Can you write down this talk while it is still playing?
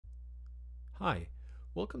Hi,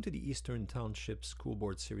 welcome to the Eastern Township School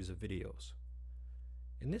Board series of videos.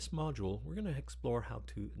 In this module, we're going to explore how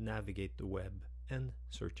to navigate the web and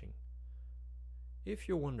searching. If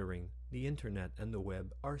you're wondering, the internet and the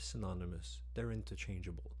web are synonymous, they're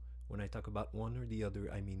interchangeable. When I talk about one or the other,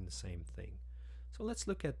 I mean the same thing. So let's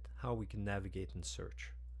look at how we can navigate and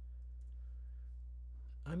search.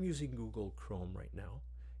 I'm using Google Chrome right now.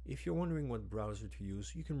 If you're wondering what browser to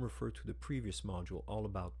use, you can refer to the previous module all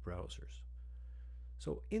about browsers.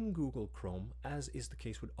 So in Google Chrome, as is the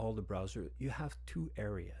case with all the browsers, you have two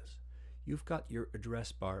areas. You've got your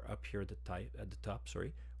address bar up here at the top,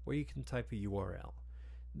 where you can type a URL.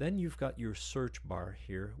 Then you've got your search bar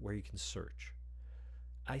here where you can search.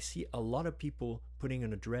 I see a lot of people putting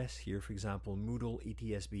an address here, for example, Moodle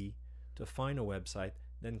ETSB, to find a website,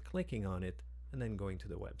 then clicking on it, and then going to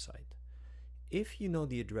the website. If you know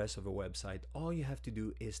the address of a website, all you have to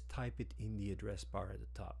do is type it in the address bar at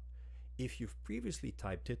the top. If you've previously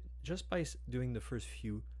typed it, just by doing the first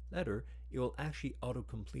few letters, it will actually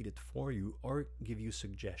auto-complete it for you or give you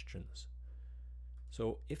suggestions.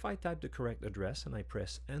 So if I type the correct address and I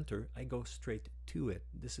press enter, I go straight to it.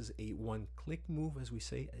 This is a one-click move, as we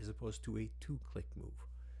say, as opposed to a two-click move.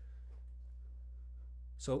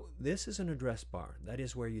 So this is an address bar. That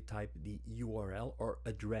is where you type the URL or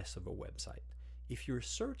address of a website. If you're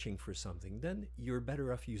searching for something, then you're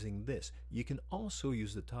better off using this. You can also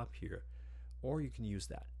use the top here, or you can use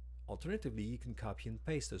that. Alternatively, you can copy and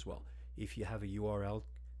paste as well. If you have a URL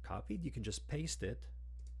copied, you can just paste it,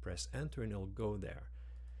 press enter, and it'll go there.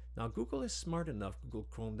 Now, Google is smart enough, Google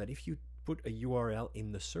Chrome, that if you put a URL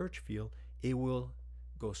in the search field, it will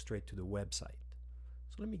go straight to the website.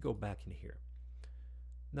 So let me go back in here.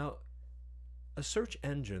 Now, a search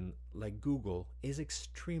engine like Google is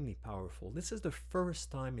extremely powerful. This is the first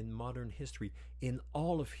time in modern history, in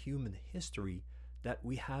all of human history, that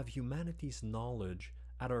we have humanity's knowledge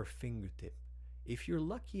at our fingertip. If you're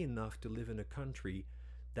lucky enough to live in a country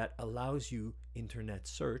that allows you internet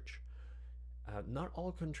search, not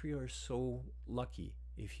all countries are so lucky.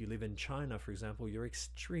 If you live in China, for example, you're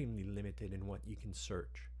extremely limited in what you can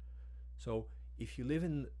search. So if you live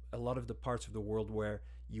in a lot of the parts of the world where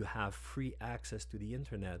you have free access to the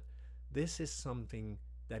internet, this is something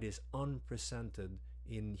that is unprecedented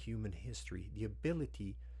in human history. The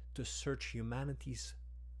ability to search humanity's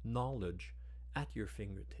knowledge at your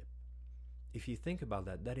fingertip. If you think about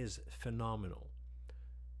that, that is phenomenal.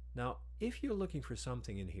 Now, if you're looking for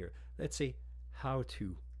something in here, let's say how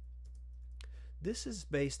to. This is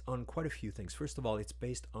based on quite a few things. First of all, it's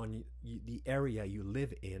based on the area you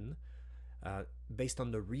live in. Based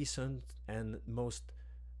on the recent and most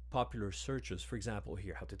popular searches. For example,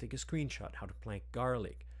 here, how to take a screenshot, how to plank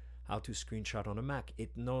garlic, how to screenshot on a Mac.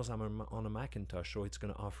 It knows I'm on a Macintosh, so it's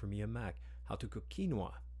going to offer me a Mac. How to cook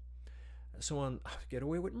quinoa. So on, how to get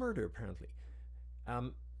away with murder, apparently.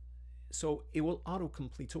 So it will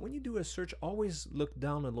auto-complete. So when you do a search, always look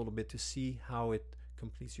down a little bit to see how it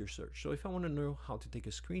completes your search. So if I want to know how to take a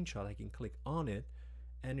screenshot, I can click on it,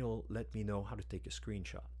 and it will let me know how to take a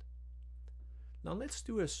screenshot. Now let's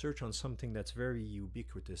do a search on something that's very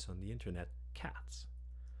ubiquitous on the internet, cats.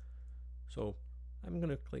 So I'm going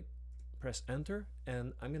to press enter,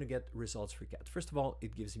 and I'm going to get results for cats. First of all,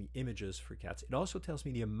 it gives me images for cats. It also tells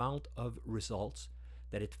me the amount of results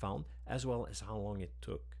that it found, as well as how long it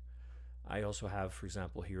took. I also have, for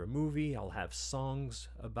example, here a movie. I'll have songs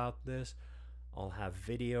about this. I'll have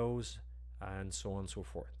videos, and so on and so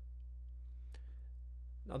forth.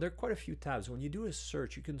 Now, there are quite a few tabs. When you do a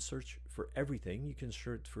search, you can search for everything. You can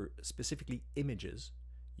search for specifically images.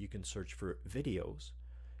 You can search for videos.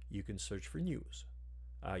 You can search for news.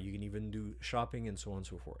 You can even do shopping and so on and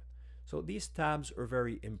so forth. So these tabs are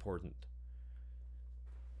very important.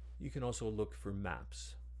 You can also look for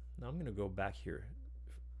maps. Now I'm going to go back here.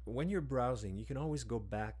 When you're browsing, you can always go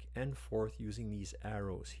back and forth using these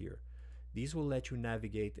arrows here. These will let you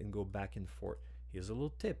navigate and go back and forth. Here's a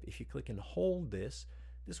little tip. If you click and hold this,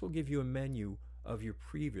 this will give you a menu of your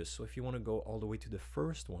previous. So if you want to go all the way to the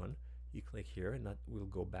first one, you click here and that will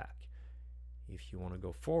go back. If you want to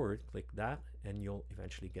go forward, click that and you'll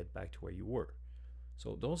eventually get back to where you were.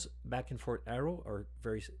 So those back and forth arrow are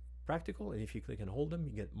very practical, and if you click and hold them,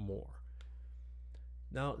 you get more.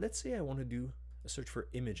 Now let's say I want to do a search for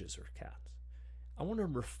images or cats. I want to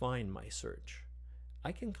refine my search.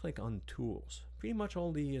 I can click on tools. Pretty much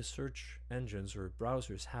all the search engines or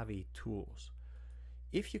browsers have a tools.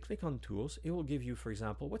 If you click on tools, it will give you, for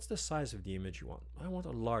example, what's the size of the image you want. I want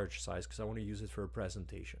a large size because I want to use it for a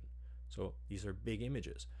presentation. So these are big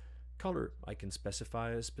images. Color, I can specify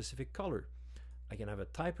a specific color. I can have a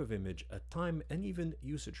type of image, a time, and even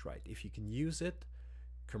usage right. If you can use it,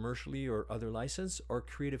 commercially or other license, or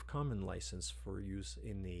Creative Commons license for use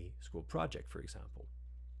in a school project, for example.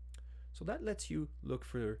 So that lets you look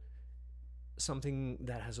for something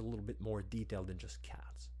that has a little bit more detail than just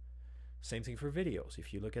cats. Same thing for videos.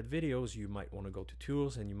 If you look at videos, you might want to go to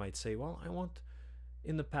tools and you might say, well, I want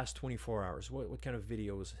in the past 24 hours, what kind of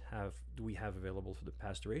videos do we have available for the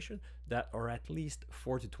past duration that are at least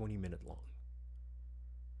 4 to 20 minutes long.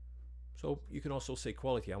 So you can also say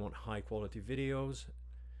quality. I want high quality videos.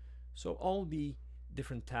 So all the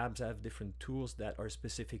different tabs have different tools that are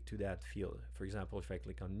specific to that field. For example, if I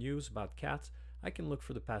click on news about cats, I can look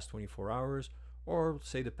for the past 24 hours or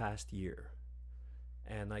say the past year.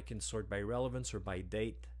 And I can sort by relevance or by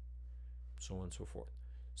date, so on and so forth.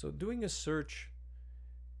 So doing a search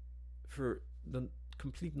for the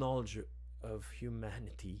complete knowledge of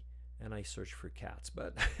humanity, and I search for cats,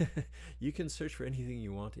 but you can search for anything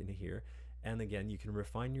you want in here. And again, you can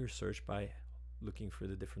refine your search by looking for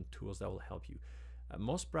the different tools that will help you.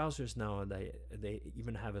 Most browsers now, they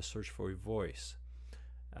even have a search for voice.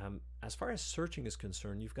 As far as searching is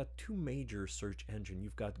concerned, you've got two major search engines.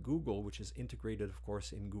 You've got Google, which is integrated, of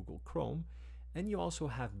course, in Google Chrome, and you also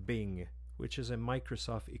have Bing, which is a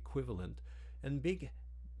Microsoft equivalent. And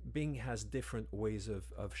Bing has different ways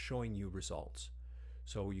of showing you results.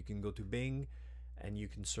 So you can go to Bing and you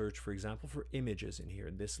can search, for example, for images in here.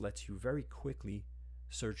 This lets you very quickly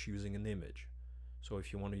search using an image. So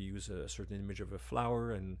if you want to use a certain image of a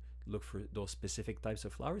flower and look for those specific types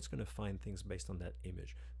of flower, it's going to find things based on that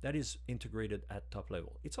image. That is integrated at top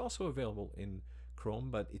level. It's also available in Chrome,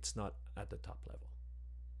 but it's not at the top level.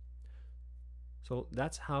 So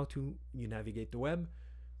that's how you navigate the web,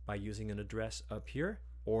 by using an address up here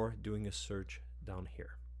or doing a search down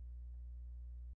here.